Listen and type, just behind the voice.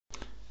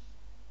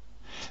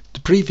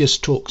The previous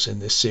talks in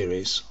this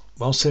series,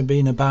 whilst they've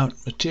been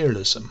about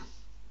materialism,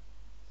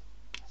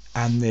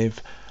 and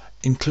they've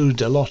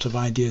included a lot of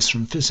ideas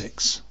from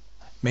physics,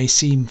 may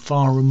seem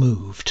far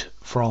removed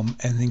from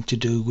anything to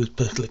do with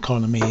political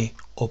economy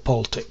or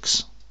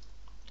politics.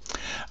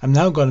 I'm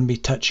now going to be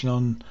touching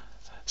on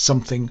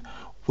something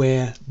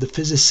where the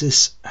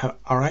physicists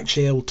are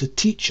actually able to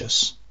teach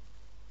us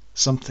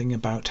something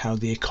about how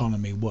the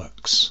economy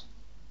works.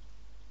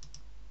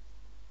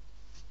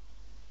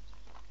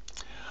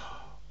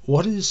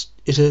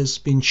 It has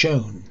been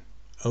shown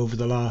over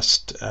the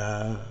last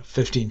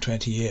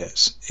 15-20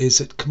 years is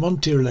that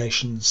commodity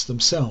relations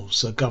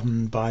themselves are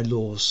governed by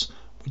laws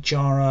which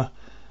are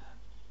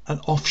an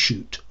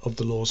offshoot of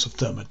the laws of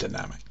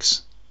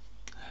thermodynamics.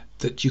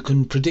 That you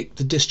can predict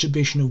the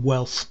distribution of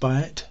wealth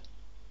by it.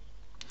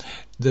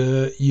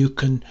 You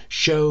can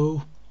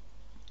show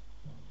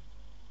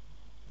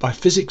by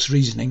physics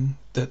reasoning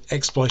that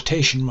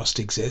exploitation must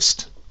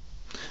exist.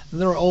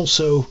 And there are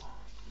also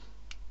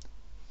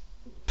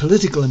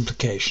political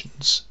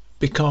implications,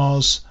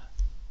 because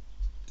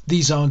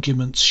these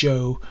arguments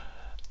show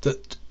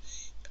that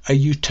a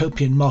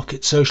utopian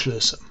market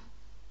socialism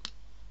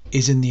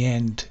is in the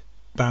end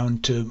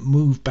bound to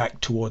move back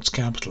towards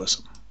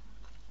capitalism.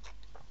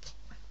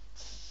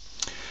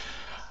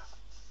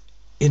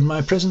 In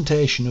my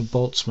presentation of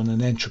Boltzmann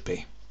and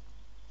entropy,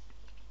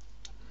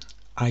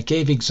 I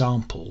gave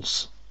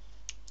examples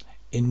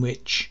in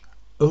which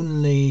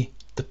only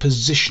the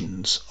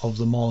positions of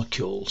the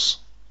molecules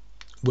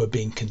were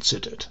being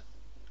considered,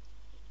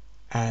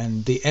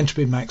 and the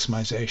entropy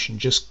maximization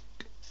just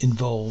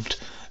involved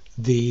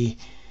the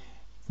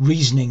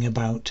reasoning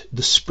about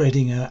the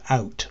spreading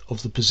out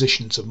of the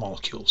positions of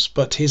molecules.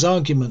 But his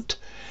argument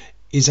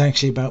is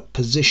actually about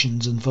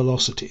positions and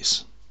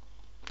velocities,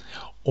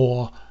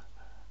 or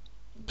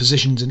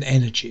positions and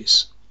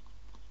energies.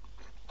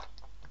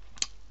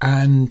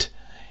 And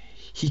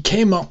he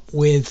came up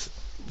with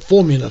a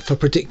formula for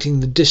predicting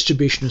the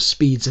distribution of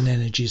speeds and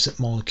energies that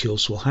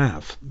molecules will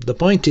have. The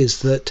point is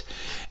that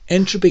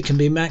entropy can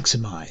be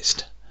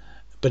maximized,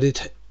 but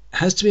it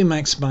has to be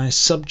maximized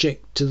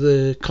subject to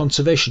the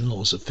conservation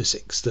laws of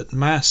physics, that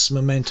mass,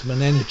 momentum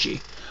and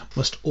energy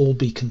must all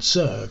be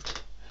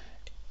conserved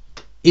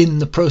in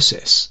the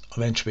process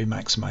of entropy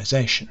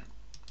maximization.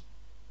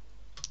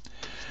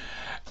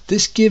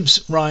 This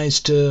gives rise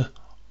to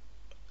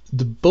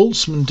the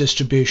Boltzmann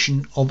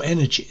distribution of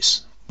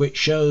energies, which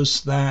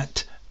shows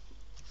that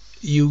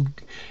you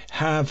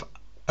have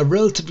a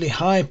relatively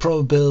high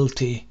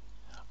probability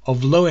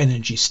of low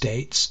energy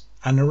states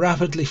and a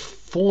rapidly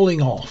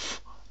falling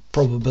off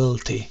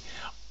probability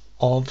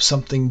of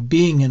something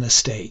being in a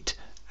state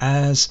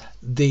as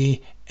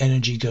the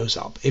energy goes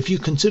up. If you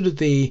consider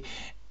the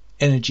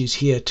energies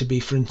here to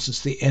be, for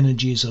instance, the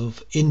energies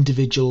of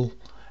individual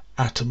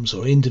atoms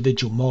or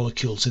individual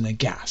molecules in a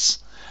gas,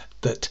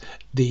 that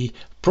the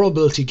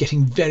probability of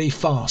getting very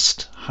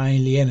fast,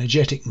 highly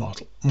energetic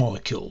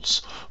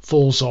molecules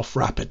falls off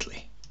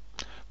rapidly,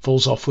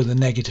 falls off with a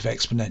negative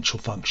exponential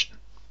function.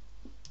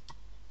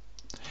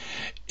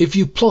 If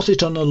you plot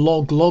it on a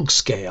log-log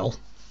scale,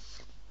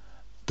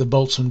 the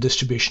Boltzmann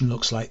distribution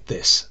looks like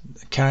this,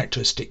 a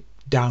characteristic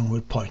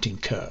downward pointing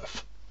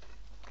curve.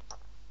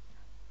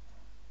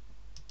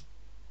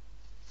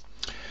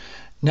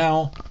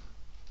 Now,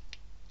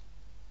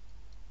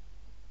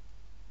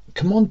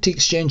 commodity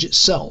exchange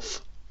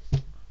itself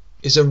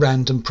is a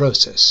random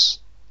process.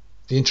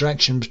 The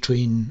interaction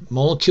between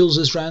molecules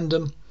is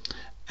random,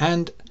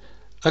 and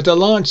at a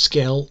large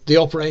scale the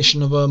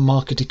operation of a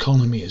market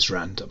economy is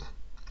random.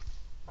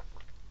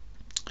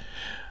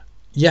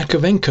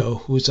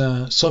 Yakovenko, who was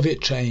a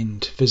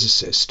Soviet-trained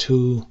physicist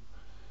who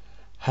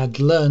had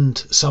learned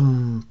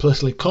some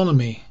political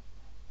economy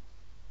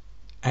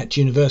at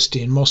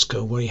university in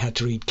Moscow, where he had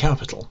to read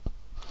Capital,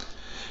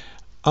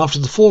 after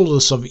the fall of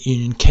the Soviet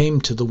Union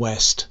came to the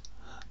West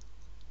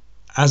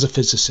as a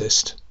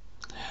physicist,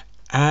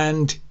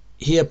 and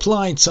he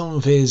applied some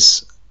of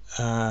his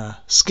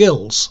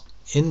skills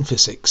in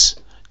physics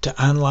to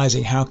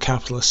analysing how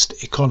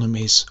capitalist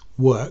economies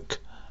work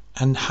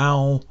and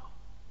how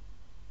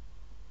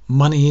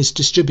money is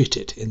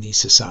distributed in these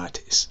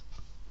societies.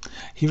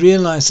 He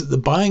realised that the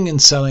buying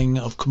and selling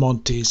of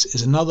commodities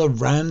is another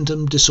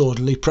random,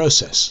 disorderly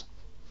process.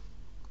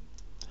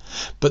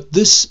 But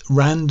this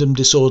random,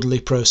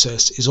 disorderly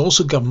process is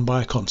also governed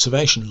by a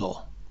conservation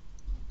law.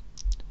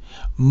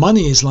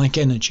 Money is like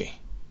energy.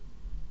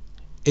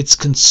 It's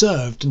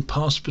conserved and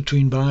passed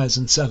between buyers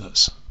and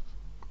sellers.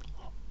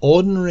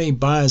 Ordinary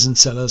buyers and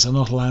sellers are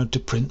not allowed to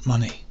print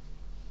money.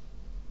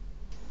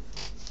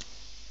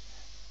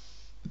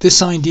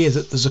 This idea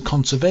that there's a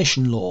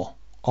conservation law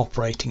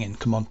operating in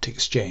commodity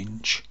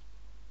exchange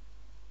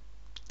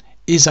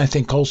is, I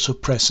think, also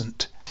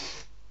present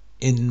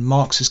in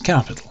Marx's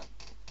Capital.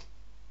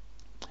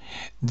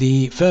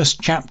 The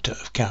first chapter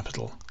of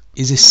Capital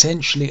is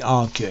essentially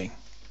arguing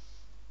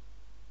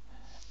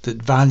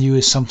that value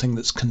is something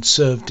that's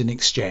conserved in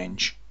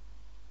exchange.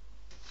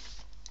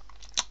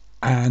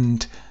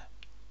 And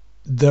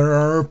there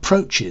are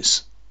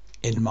approaches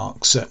in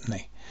Marx,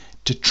 certainly,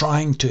 to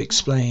trying to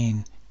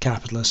explain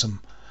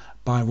capitalism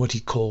by what he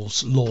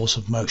calls laws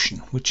of motion,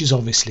 which is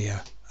obviously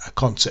a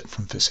concept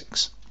from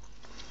physics.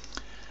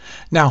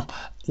 Now,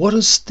 what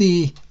is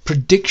the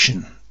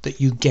prediction that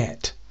you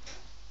get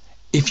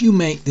if you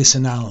make this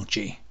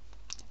analogy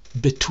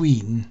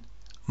between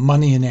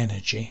money and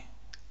energy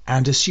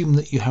and assume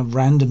that you have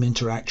random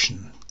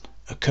interaction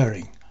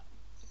occurring,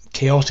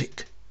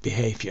 chaotic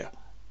behavior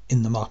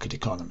in the market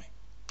economy?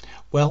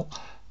 Well,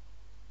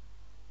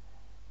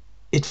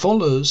 it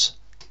follows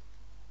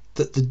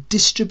that the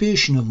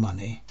distribution of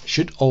money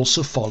should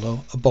also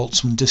follow a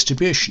Boltzmann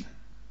distribution.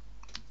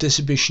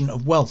 Distribution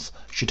of wealth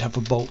should have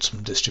a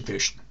Boltzmann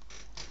distribution.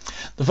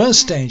 The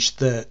first stage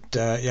that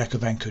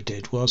Yakovenko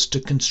did was to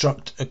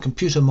construct a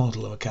computer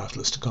model of a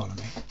capitalist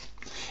economy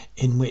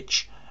in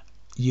which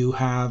you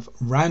have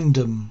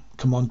random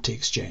commodity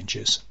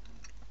exchanges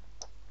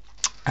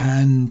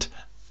and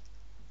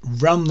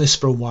run this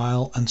for a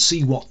while and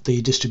see what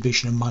the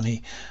distribution of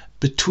money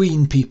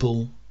between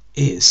people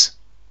is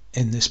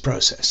in this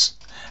process.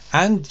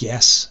 And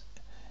yes,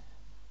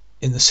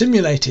 in the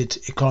simulated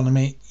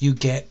economy you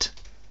get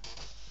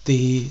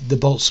the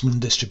Boltzmann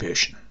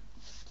distribution.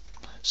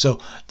 So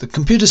the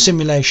computer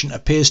simulation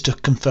appears to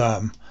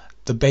confirm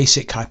the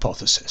basic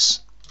hypothesis.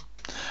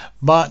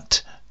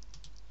 But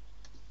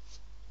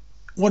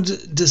what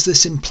does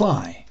this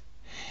imply?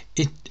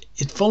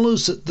 It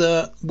follows that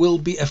there will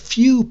be a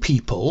few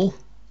people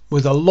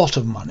with a lot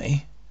of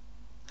money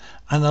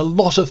and a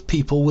lot of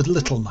people with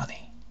little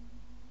money.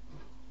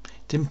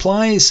 It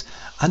implies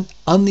an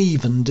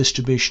uneven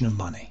distribution of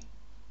money.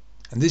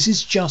 And this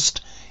is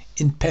just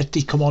in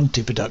petty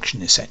commodity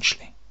production,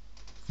 essentially.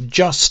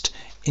 Just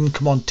in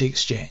commodity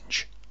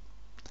exchange.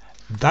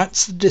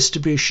 That's the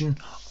distribution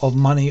of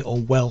money or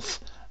wealth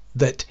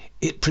that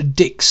it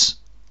predicts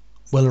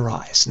will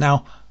arise.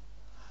 Now,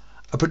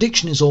 a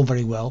prediction is all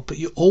very well, but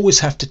you always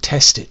have to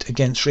test it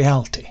against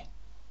reality.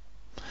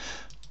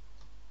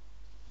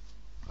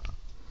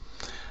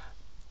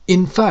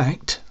 In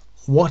fact,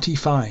 what he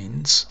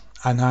finds,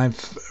 and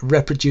I've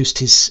reproduced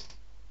his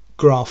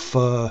graph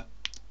for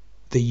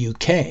the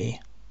UK,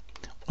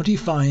 what he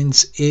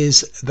finds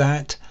is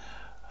that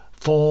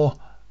for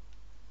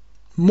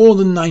more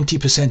than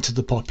 90% of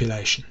the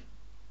population,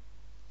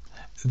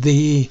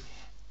 the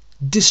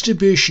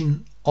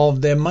distribution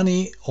of their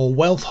money or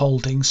wealth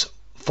holdings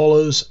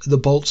follows the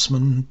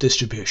Boltzmann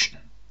distribution.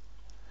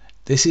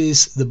 This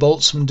is the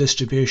Boltzmann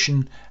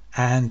distribution,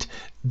 and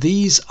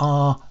these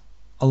are,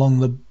 along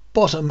the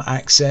bottom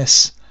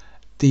axis,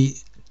 the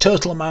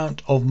total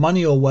amount of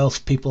money or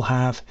wealth people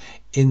have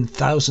in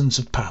thousands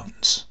of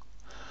pounds.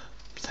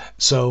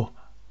 So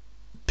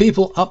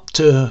people up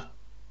to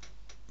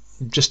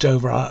just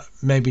over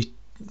maybe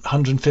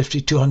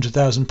 150,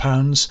 200,000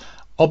 pounds,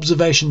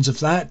 observations of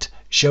that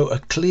show a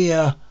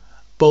clear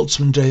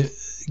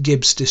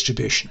Boltzmann-Gibbs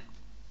distribution.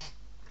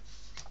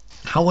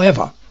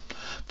 However,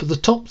 for the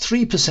top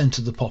 3%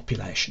 of the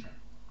population,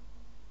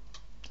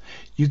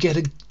 you get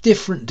a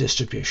different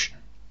distribution.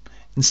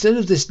 Instead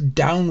of this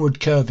downward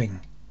curving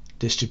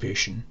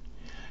distribution,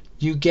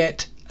 you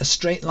get a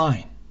straight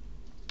line.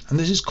 And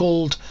this is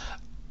called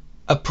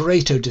a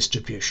Pareto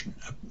distribution,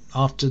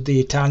 after the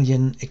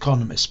Italian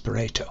economist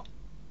Pareto.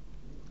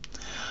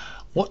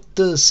 What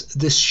does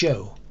this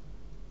show?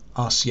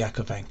 Asks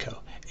Yakovenko.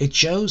 It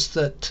shows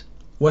that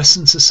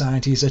Western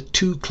society is a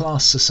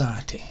two-class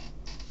society.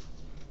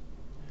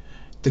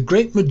 The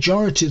great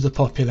majority of the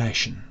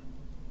population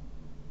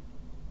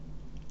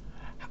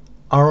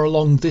are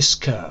along this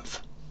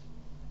curve.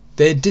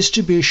 Their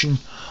distribution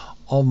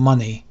of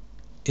money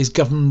is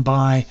governed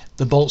by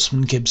the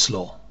Boltzmann-Gibbs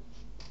law.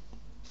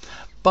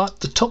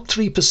 But the top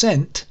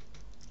 3%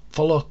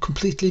 follow a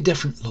completely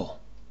different law.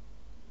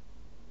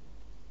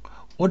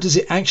 What does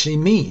it actually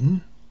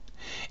mean?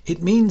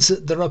 It means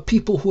that there are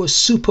people who are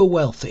super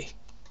wealthy.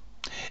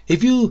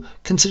 If you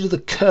consider the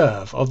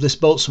curve of this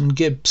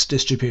Boltzmann-Gibbs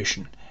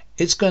distribution,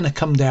 it's going to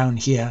come down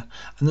here,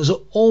 and there's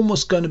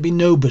almost going to be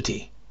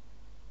nobody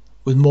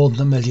with more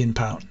than £1 million.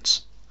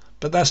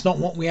 But that's not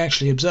what we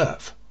actually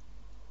observe.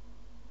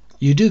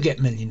 You do get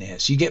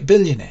millionaires, you get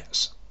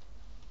billionaires.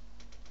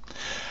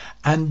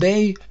 And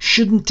they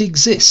shouldn't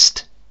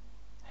exist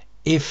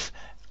if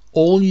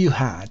all you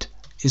had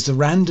is the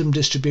random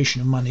distribution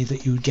of money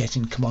that you would get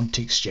in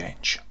commodity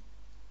exchange.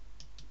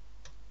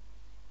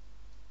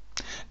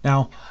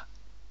 Now,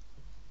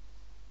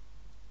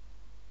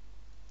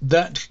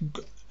 that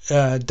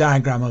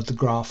diagram of the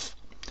graph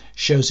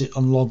shows it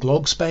on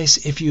log-log space.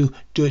 If you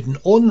do it in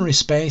ordinary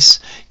space,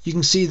 you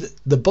can see that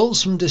the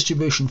Boltzmann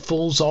distribution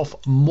falls off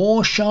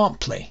more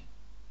sharply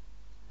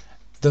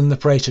than the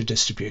Pareto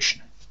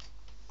distribution.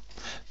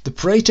 The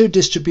Pareto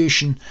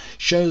distribution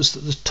shows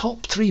that the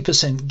top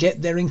 3%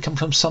 get their income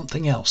from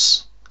something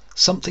else,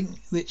 something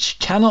which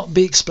cannot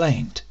be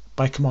explained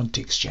by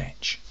commodity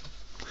exchange.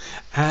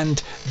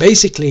 And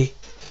basically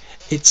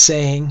it's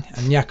saying,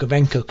 and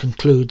Yakovenko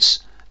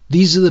concludes,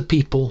 these are the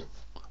people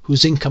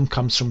whose income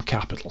comes from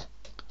capital,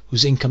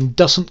 whose income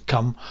doesn't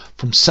come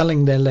from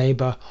selling their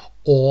labour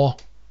or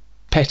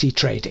petty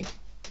trading.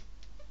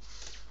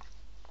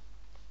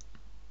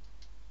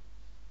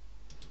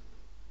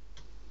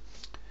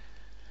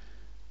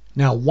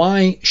 Now,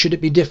 why should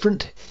it be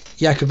different?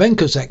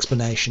 Yakovenko's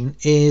explanation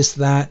is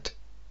that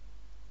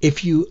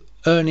if you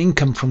earn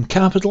income from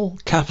capital,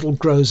 capital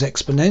grows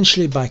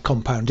exponentially by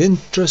compound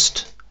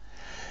interest.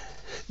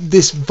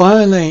 This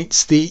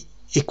violates the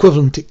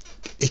equivalent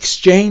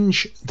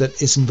exchange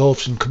that is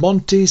involved in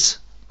commodities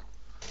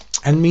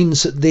and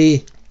means that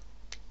the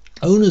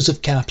owners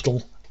of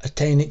capital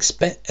attain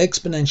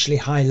exponentially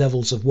high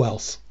levels of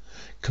wealth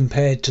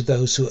compared to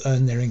those who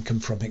earn their income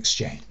from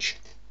exchange.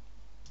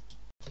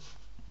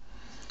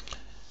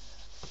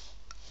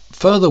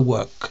 Further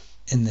work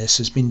in this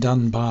has been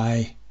done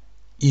by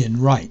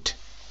Ian Wright,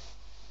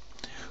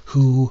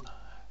 who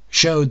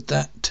showed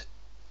that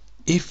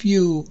if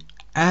you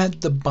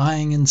add the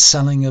buying and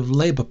selling of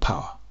labour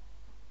power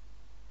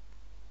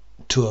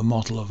to a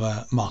model of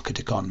a market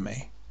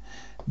economy,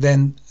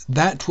 then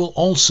that will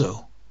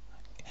also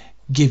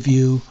give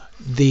you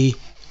the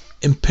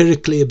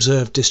empirically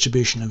observed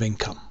distribution of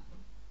income.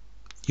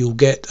 You'll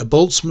get a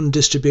Boltzmann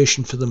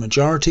distribution for the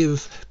majority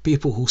of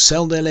people who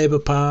sell their labour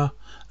power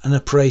and a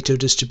Pareto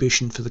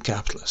distribution for the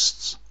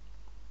capitalists.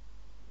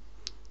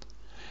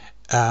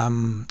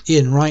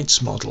 Ian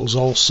Wright's models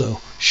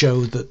also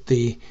show that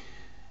the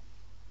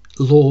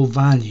law of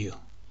value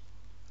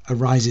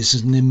arises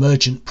as an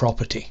emergent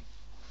property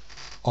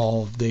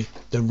of the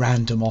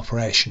random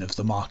operation of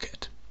the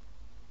market.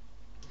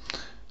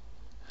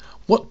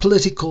 What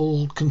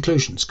political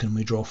conclusions can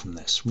we draw from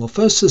this? Well,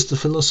 first is the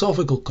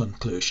philosophical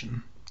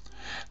conclusion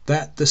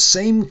that the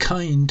same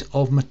kind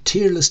of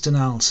materialist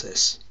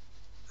analysis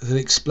that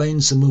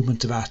explains the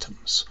movement of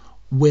atoms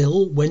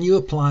will, when you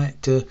apply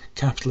it to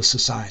capitalist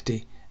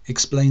society,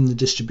 explain the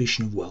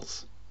distribution of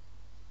wealth.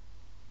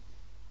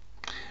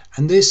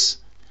 And this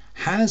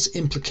has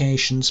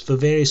implications for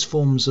various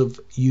forms of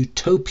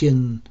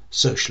utopian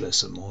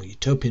socialism or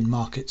utopian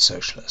market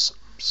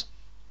socialisms.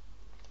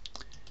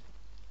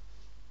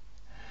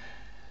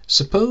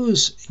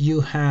 Suppose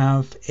you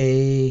have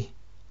a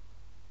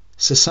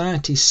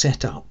society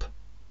set up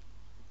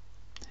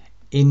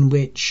in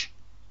which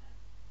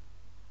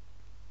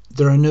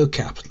there are no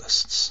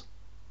capitalists.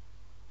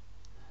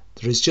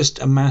 There is just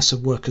a mass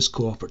of workers'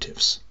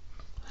 cooperatives.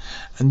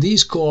 And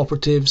these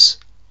cooperatives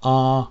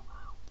are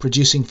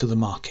producing for the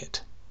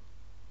market.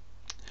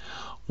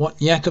 What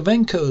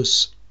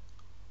Yakovenko's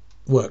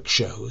work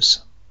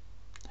shows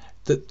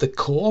that the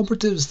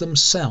cooperatives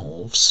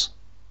themselves,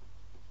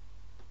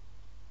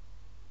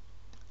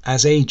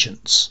 as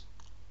agents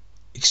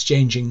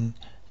exchanging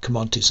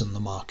commodities on the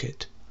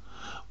market,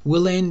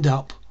 will end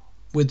up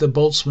with the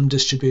Boltzmann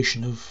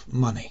distribution of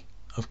money,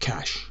 of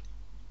cash.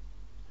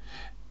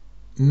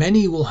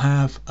 Many will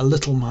have a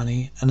little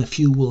money and a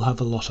few will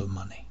have a lot of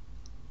money.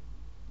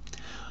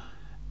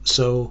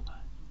 So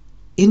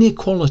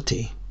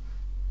inequality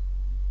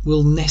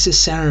will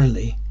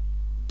necessarily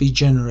be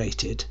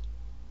generated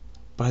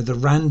by the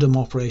random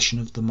operation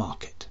of the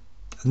market.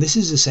 And this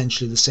is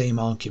essentially the same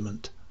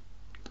argument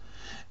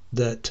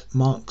that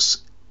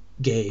Marx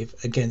gave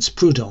against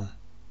Proudhon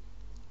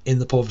in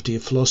The Poverty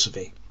of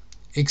Philosophy,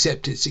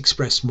 except it's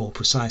expressed more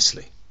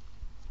precisely.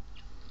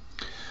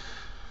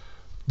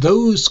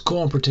 Those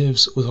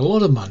cooperatives with a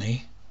lot of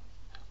money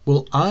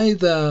will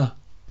either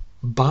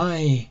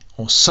buy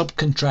or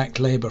subcontract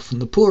labour from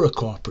the poorer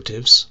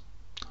cooperatives,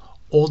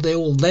 or they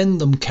will lend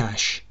them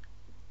cash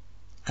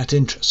at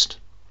interest.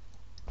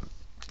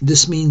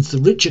 This means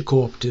the richer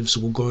cooperatives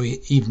will grow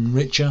even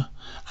richer,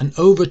 and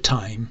over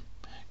time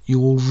you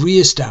will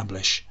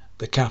re-establish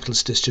the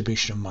capitalist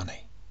distribution of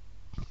money.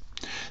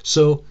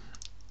 So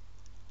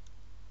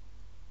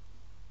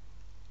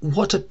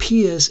what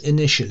appears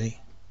initially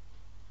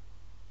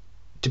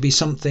to be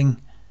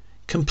something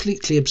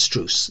completely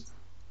abstruse,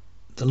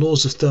 the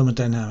laws of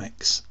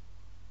thermodynamics,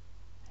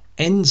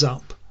 ends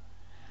up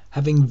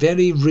having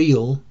very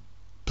real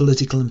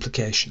political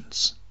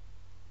implications.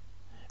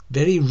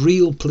 Very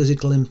real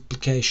political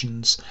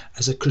implications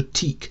as a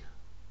critique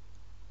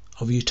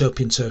of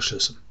utopian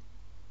socialism.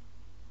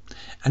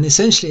 And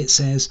essentially it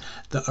says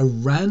that a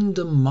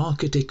random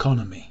market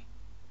economy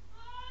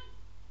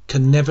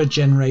can never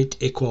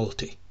generate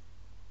equality.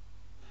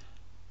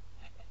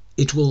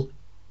 It will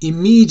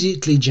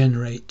immediately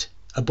generate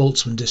a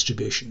Boltzmann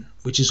distribution,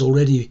 which is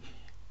already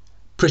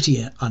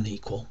pretty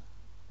unequal,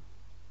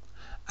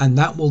 and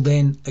that will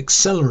then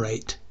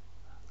accelerate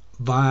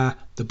via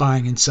the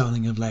buying and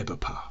selling of labour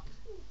power.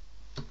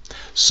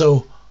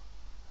 So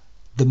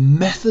the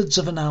methods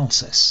of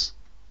analysis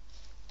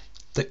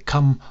that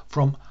come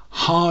from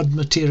hard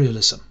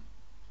materialism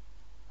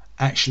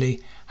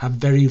actually have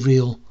very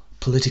real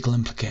political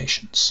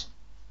implications.